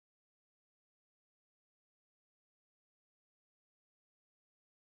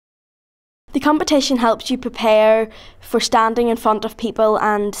The competition helps you prepare for standing in front of people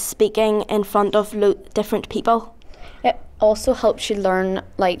and speaking in front of different people. It also helps you learn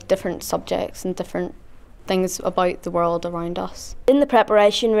like different subjects and different things about the world around us. In the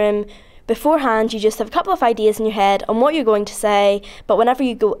preparation room, beforehand you just have a couple of ideas in your head on what you're going to say, but whenever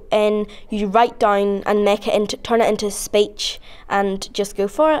you go in, you write down and turn it into a speech and just go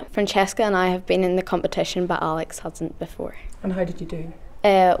for it. Francesca and I have been in the competition, but Alex hasn't before. And how did you do?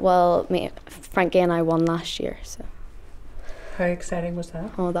 Well, Frankie and I won last year. So. How exciting was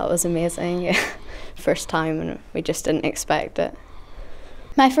that? Oh, that was amazing, yeah. First time and we just didn't expect it.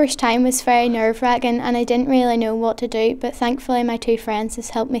 My first time was very nerve-wracking and I didn't really know what to do, but thankfully my two friends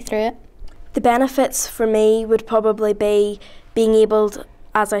has helped me through it. The benefits for me would probably be being able to,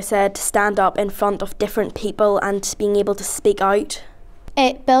 as I said, to stand up in front of different people and being able to speak out.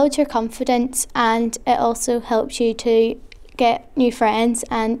 It builds your confidence and it also helps you to get new friends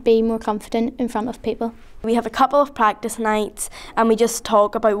and be more confident in front of people. We have a couple of practice nights and we just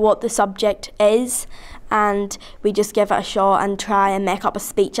talk about what the subject is and we just give it a shot and try and make up a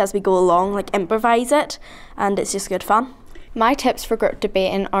speech as we go along, like improvise it, and it's just good fun. My tips for group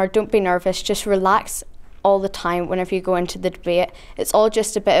debating are don't be nervous, just relax all the time whenever you go into the debate. It's all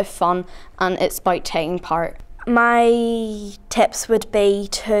just a bit of fun and it's about taking part. My tips would be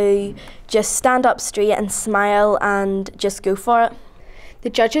to just stand up straight and smile and just go for it. The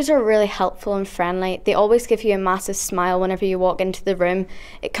judges are really helpful and friendly. They always give you a massive smile whenever you walk into the room.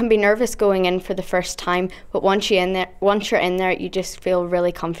 It can be nervous going in for the first time, but once you're in there, you just feel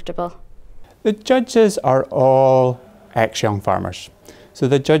really comfortable. The judges are all ex-young farmers. So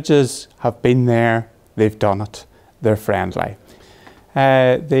the judges have been there, they've done it, they're friendly.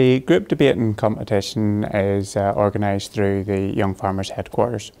 The group debating competition is organised through the Young Farmers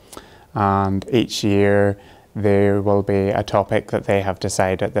Headquarters, and each year there will be a topic that they have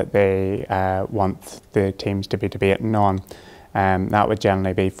decided that they want the teams to be debating on. That would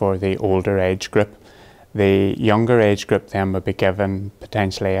generally be for the older age group. The younger age group then would be given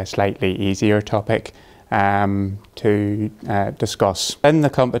potentially a slightly easier topic to discuss. In the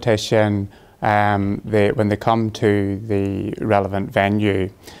competition, when they come to the relevant venue,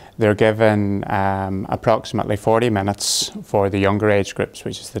 they're given approximately 40 minutes for the younger age groups,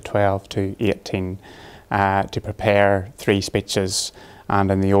 which is the 12 to 18, to prepare 3 speeches, and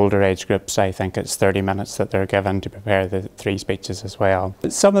in the older age groups I think it's 30 minutes that they're given to prepare the 3 speeches as well.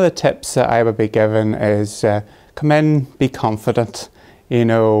 Some of the tips that I would be given is come in, be confident, you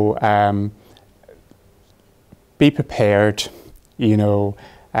know, be prepared, you know,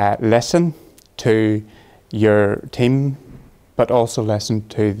 listen to your team but also listen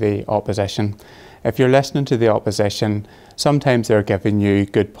to the opposition. If you're listening to the opposition, sometimes they're giving you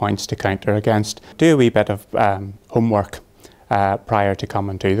good points to counter against. Do a wee bit of homework prior to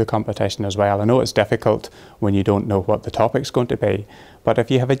coming to the competition as well. I know it's difficult when you don't know what the topic's going to be, but if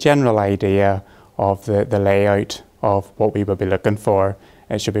you have a general idea of the layout of what we will be looking for,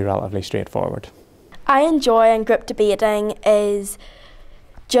 it should be relatively straightforward. I enjoy in group debating is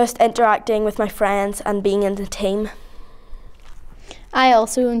just interacting with my friends and being in the team. I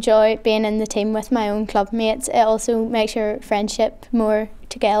also enjoy being in the team with my own club mates. It also makes your friendship more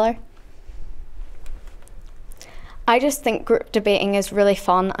together. I just think group debating is really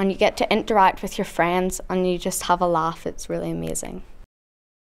fun and you get to interact with your friends and you just have a laugh. It's really amazing.